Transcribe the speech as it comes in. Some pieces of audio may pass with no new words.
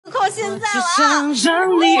现在了。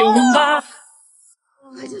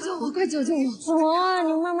快救救我！快救救我！怎么了？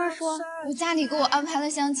你慢慢说。我家里给我安排了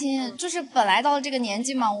相亲，就是本来到了这个年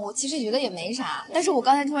纪嘛，我其实觉得也没啥，但是我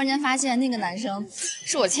刚才突然间发现那个男生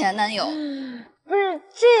是我前男友。不是，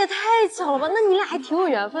这也太巧了吧？那你俩还挺有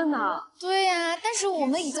缘分的。对呀，但是我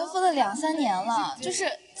们已经分了2、3年了，就是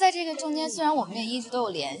在这个中间，虽然我们也一直都有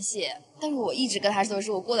联系，但是我一直跟他说的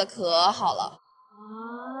是我过得可好了。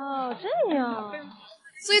哦，这样。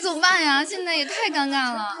所以怎么办呀？现在也太尴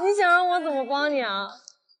尬了。你想让我怎么帮你啊？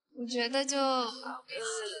我觉得就，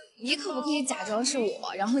你可不可以假装是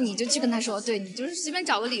我，然后你就去跟他说，对你就是随便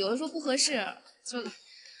找个理由说不合适，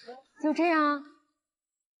就这样。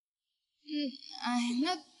哎，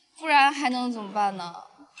那不然还能怎么办呢？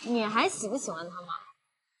你还喜不喜欢他吗？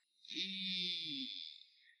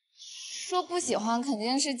说不喜欢肯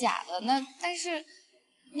定是假的，但是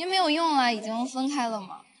也没有用啊，已经分开了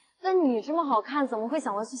嘛。那你这么好看，怎么会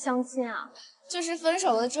想到去相亲啊？就是分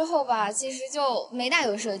手了之后吧，其实就没大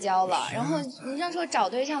有社交了。然后你要说找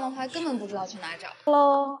对象的话，根本不知道去哪找。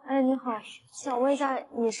Hello， 哎，你好，想问一下，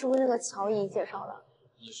你是不是那个乔姨介绍的？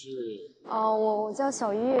你是？我叫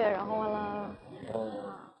小玉，然后完了。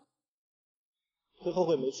会后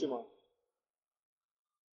悔没去吗？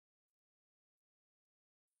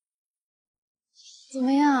怎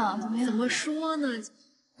么样？怎么说呢？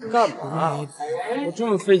干嘛？我这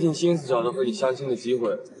么费尽心思找到和你相亲的机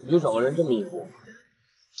会，你就找个人这么一步？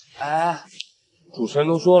哎，主持人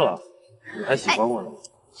都说了，你还喜欢我呢。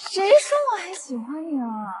谁说我还喜欢你了？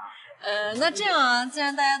那这样啊，既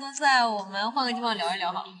然大家都在，我们换个地方聊一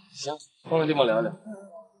聊好了。行，换个地方聊聊。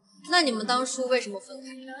那你们当初为什么分开？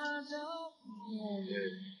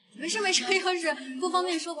没事，要是不方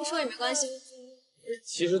便说不说也没关系。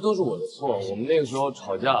其实都是我的错，我们那个时候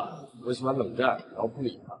吵架，我喜欢冷战，然后不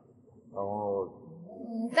理他，然后……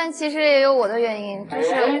但其实也有我的原因，就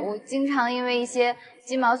是我经常因为一些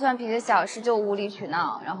鸡毛蒜皮的小事就无理取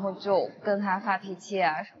闹，然后就跟他发脾气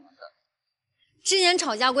啊什么的。之前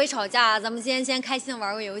吵架归吵架，咱们今天先开心的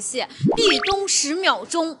玩个游戏，壁咚10秒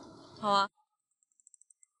钟，好啊。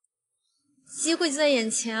机会就在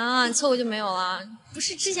眼前啊，错过就没有了。不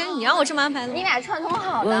是之前你让我这么安排的，你俩串通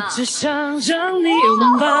好的。我只想让你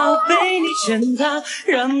拥抱，被你牵到，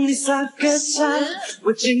让你撒个娇，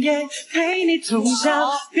我今夜陪你通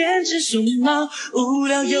宵，变成熊猫，无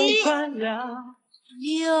聊又快乐。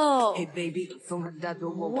哟，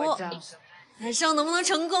男生能不能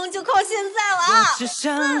成功就靠现在了啊！我只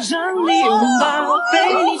想让你拥抱，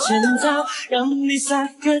被你牵到，让你撒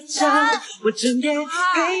个娇，我整夜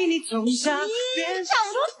陪你通宵。差不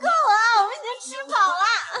多够了，我们已经吃饱了。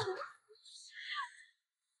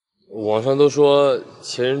网上都说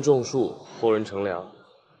前人种树，后人乘凉，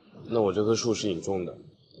那我这棵树是你种的，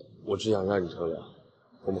我只想让你乘凉，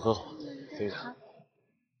我们和好，行不行？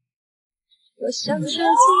我想说其实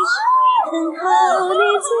很好，你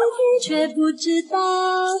自己却不知道，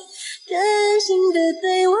真心的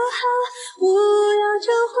对我好，不要求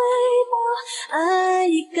回报，爱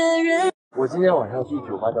一个人。我今天晚上去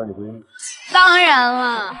酒吧找你闺蜜。当然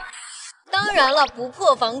了，当然了，不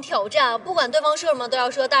破防挑战，不管对方说什么都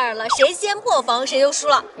要说当然了，谁先破防谁就输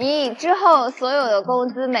了。你之后所有的工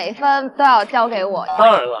资每分都要交给我。当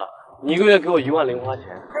然了，你1个月给我1万零花钱。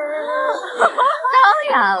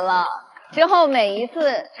当然了。之后每一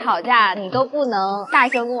次吵架，你都不能大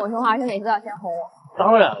声跟我说话，而且每次都要先哄我。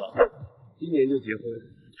当然了，今年就结婚。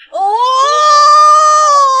哦，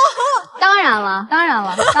当然了。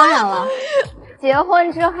结婚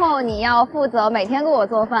之后你要负责每天给我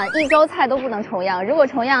做饭，1周菜都不能重样，如果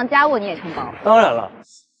重样家务你也承包。当然了，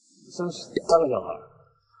生3个小孩。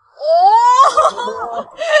哦，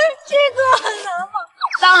这个很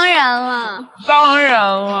难吗？当然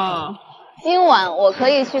了。今晚我可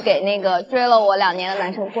以去给那个追了我2年的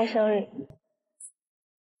男生过生日。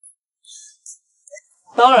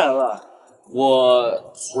当然了，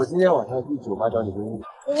我今天晚上去酒吧找你闺蜜。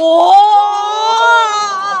哇！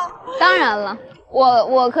当然了，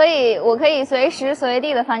我可以随时随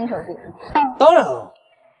地的翻你手机。当然了，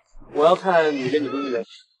我要看你跟你闺蜜的。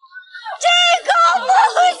这个不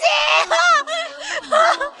行！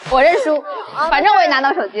我认输，反正我也拿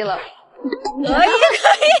到手机了。可以。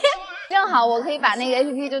正好我可以把那个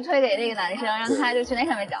APP 就推给那个男生，让他就去那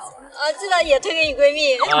上面找我。记得也推给你闺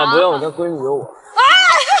蜜。不用，我跟闺蜜有我。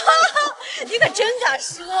你可真敢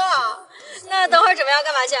说！那等会儿准备要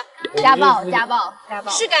干嘛去？家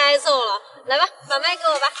暴！是该挨揍了。来吧，把麦给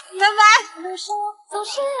我吧，拜拜。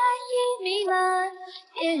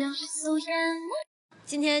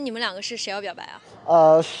今天你们2个是谁要表白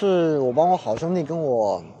啊？是我帮我好兄弟跟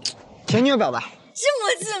我前女友表白。这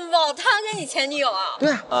么劲爆，他跟你前女友啊？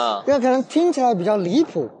对啊，可能听起来比较离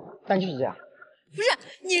谱，但就是这样。不是，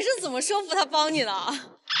你是怎么说服他帮你的？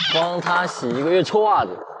帮他洗1个月臭袜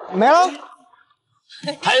子，没了，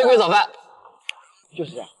还有1个月早饭，就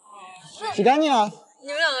是这样，洗干净啊。你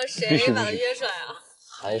们两个谁把他约出来啊？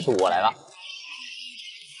还是我来吧。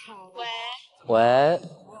喂，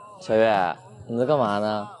小月，你在干嘛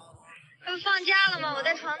呢？放假了吗？我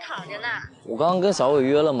在床上躺着呢。我刚刚跟小伟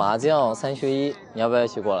约了麻将3缺1，你要不要一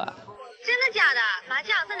起过来？真的假的？麻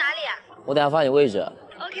将在哪里啊？我等下发你位置。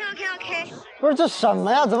OK。不是这什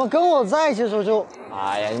么呀？怎么跟我在一起的时候就……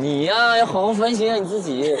哎呀，你呀要好好反省一下你自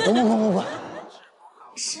己。滚！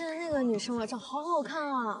是那个女生吗？长好好看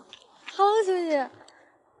啊！好，小姐。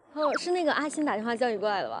哦，是那个阿星打电话叫你过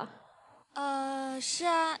来的吧？是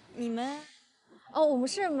啊，你们？哦，我们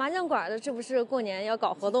是麻将馆的，这不是过年要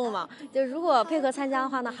搞活动吗？就如果配合参加的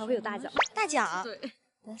话呢，还会有大奖。大奖？对，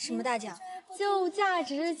什么大奖？就价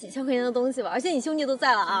值几千块钱的东西吧，而且你兄弟都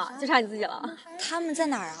在了啊，就差你自己了。他们在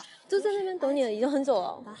哪儿啊？就在那边等你，已经很久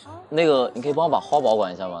了。那个，你可以帮我把花保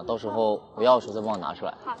管一下吗？到时候我要的时候再帮我拿出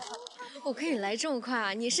来。我可以来这么快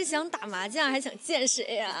啊？你是想打麻将还想见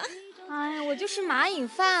谁呀？哎呀，我就是麻瘾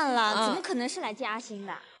犯了，怎么可能是来见阿星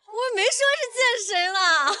的？我没说是见谁了。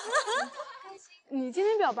你今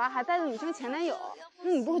天表白还带着女生前男友，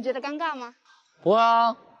那你不会觉得尴尬吗？不会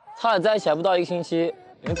啊，他俩在一起还不到1个星期，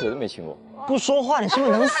连嘴都没亲过。不说话，你是不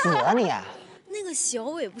是能死啊你？那个小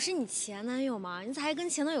伟不是你前男友吗？你咋还跟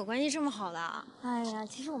前男友关系这么好的？哎呀，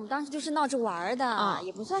其实我们当时就是闹着玩的，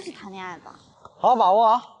也不算是谈恋爱吧。好好把握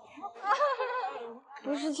啊！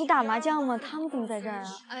不是去打麻将吗？他们怎么在这儿啊？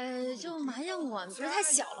就麻将馆不是太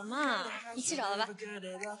小了嘛，一起找的吧。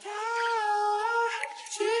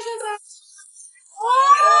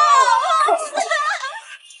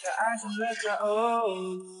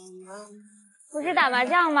不是打麻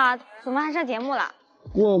将吗？怎么还上节目了？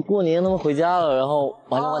过年他们回家了，然后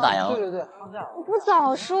麻将馆打烊了。对，放假了。不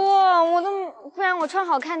早说，不然我穿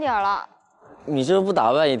好看点了。你这不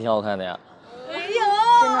打扮也挺好看的呀。没有，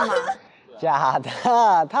真的吗？假的，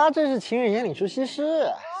他这是情人眼里出西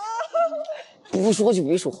施。不说就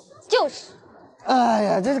别说。就是。哎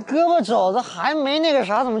呀，这胳膊肘子还没那个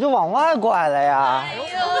啥，怎么就往外拐了呀？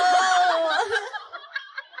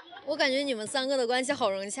我感觉你们3个的关系好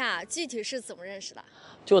融洽，具体是怎么认识的？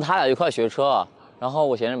就他俩一块学车，然后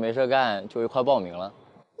我闲着没事干，就一块报名了。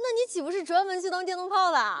那你岂不是专门去当电灯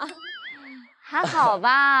泡的？还好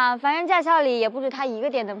吧，反正驾校里也不止他一个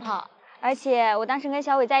电灯泡。而且我当时跟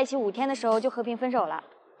小伟在一起5天的时候就和平分手了。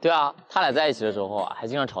对啊，他俩在一起的时候啊，还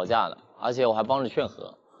经常吵架呢，而且我还帮着劝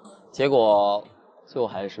和，结果最后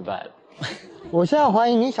还是失败了。我现在怀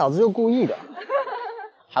疑你小子就故意的，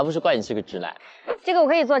还不是怪你是个直男。这个我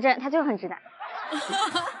可以作证，他就是很直男。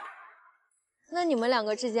那你们2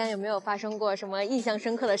个之间有没有发生过什么印象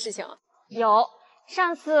深刻的事情？有，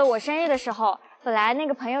上次我生日的时候。本来那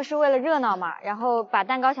个朋友是为了热闹嘛，然后把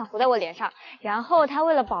蛋糕想糊在我脸上，然后他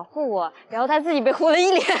为了保护我，然后他自己被糊了一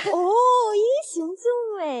脸。哦，英雄救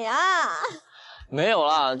美啊！没有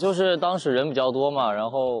啦，就是当时人比较多嘛，然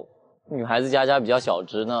后女孩子家比较小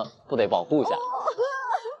只呢，不得保护一下。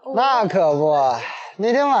那可不，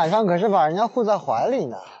那天晚上可是把人家护在怀里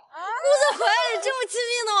呢。护在怀里这么亲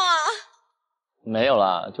密的吗？没有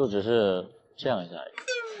啦，就只是这样一下而已。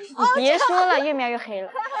你别说了，越描越黑了。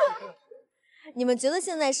你们觉得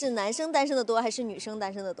现在是男生单身的多还是女生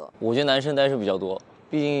单身的多？我觉得男生单身比较多，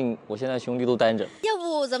毕竟我现在兄弟都单着。要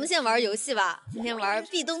不咱们先玩游戏吧，今天玩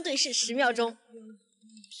壁咚对视10秒钟。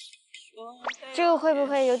这个会不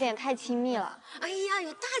会有点太亲密了？哎呀，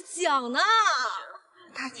有大奖呢！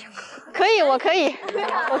大奖可以，我可以，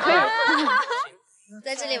我可以。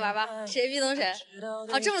在这里玩吧，谁壁咚谁。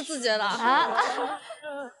哦，这么自觉的啊！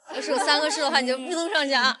要是有3个数的话，你就壁咚上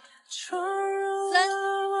去啊。3、2、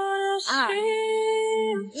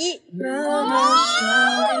1。女生不要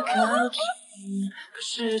躲，不要躲。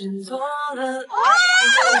3、2、1。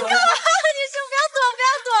女生不要躲，不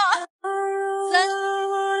要躲。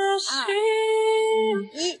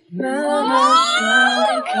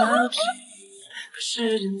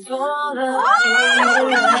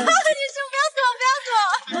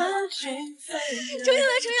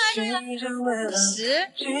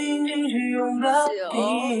重新来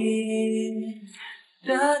，10、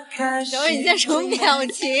9。小伟，你现在什么表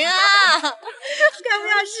情啊？看不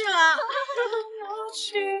下去了。3、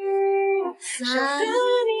2、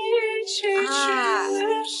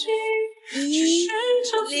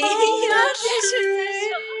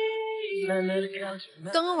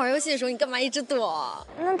1，刚刚玩游戏的时候，你干嘛一直躲？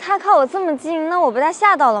那他靠我这么近，那我被他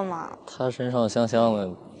吓到了吗？他身上香香的，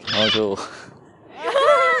然后就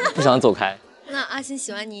不想走开。那阿星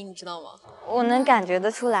喜欢你，你知道吗？我能感觉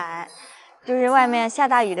得出来。就是外面下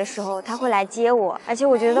大雨的时候，他会来接我，而且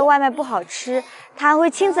我觉得外卖不好吃，他还会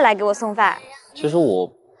亲自来给我送饭。其实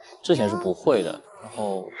我之前是不会的，然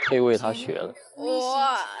后可以为他学了。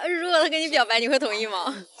哇，如果他跟你表白，你会同意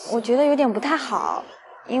吗？我觉得有点不太好，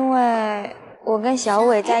因为我跟小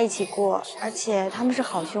伟在一起过，而且他们是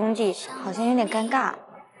好兄弟，好像有点尴尬。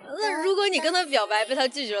那如果你跟他表白被他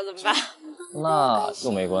拒绝了怎么办？那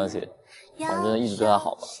又没关系，反正一直对他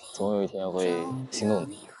好吧，总有一天会心动的。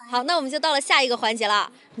好，那我们就到了下一个环节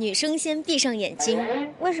了。女生先闭上眼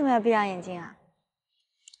睛。为什么要闭上眼睛啊？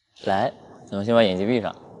来，咱们先把眼睛闭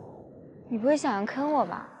上。你不会想要坑我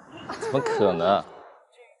吧？怎么可能？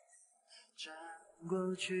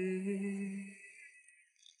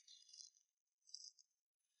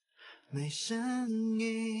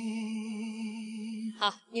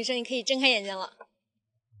好，女生你可以睁开眼睛了。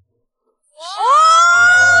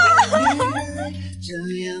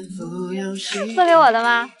送给我的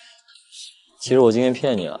吗？其实我今天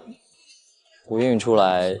骗你了，我约你出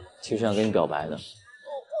来其实想跟你表白的。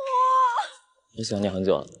我喜欢你很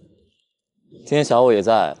久了。今天小伟也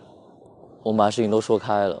在，我们把事情都说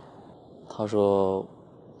开了。他说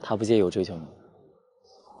他不介意我追求你。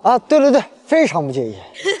啊，对对对，非常不介意。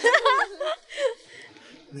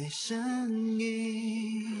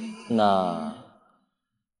那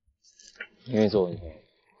你愿意做我女朋友？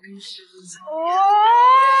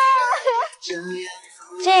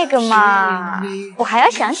这个嘛，我还要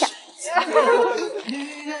想想。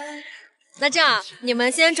那这样，你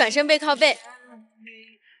们先转身背靠背，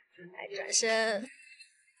来转身。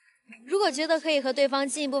如果觉得可以和对方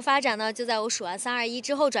进一步发展呢，就在我数完3、2、1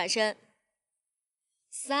之后转身。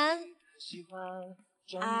3、2、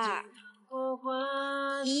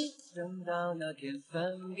1。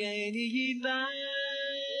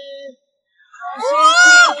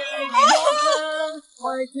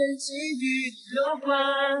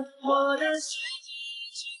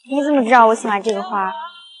你怎么知道我喜欢这个花？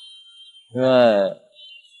因为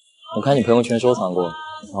我看你朋友圈收藏过，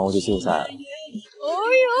然后我就记录下来了。哦呦，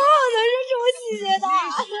能是这么细节的？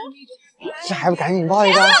这还不赶紧抱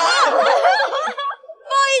一个？抱一个，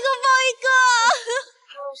抱一个！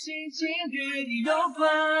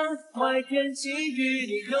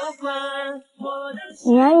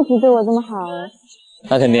你要一直对我这么好？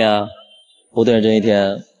那肯定啊，我等着这一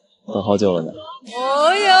天等好久了呢。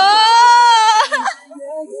哦呦！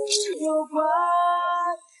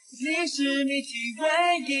你是谜题唯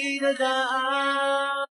一的答案。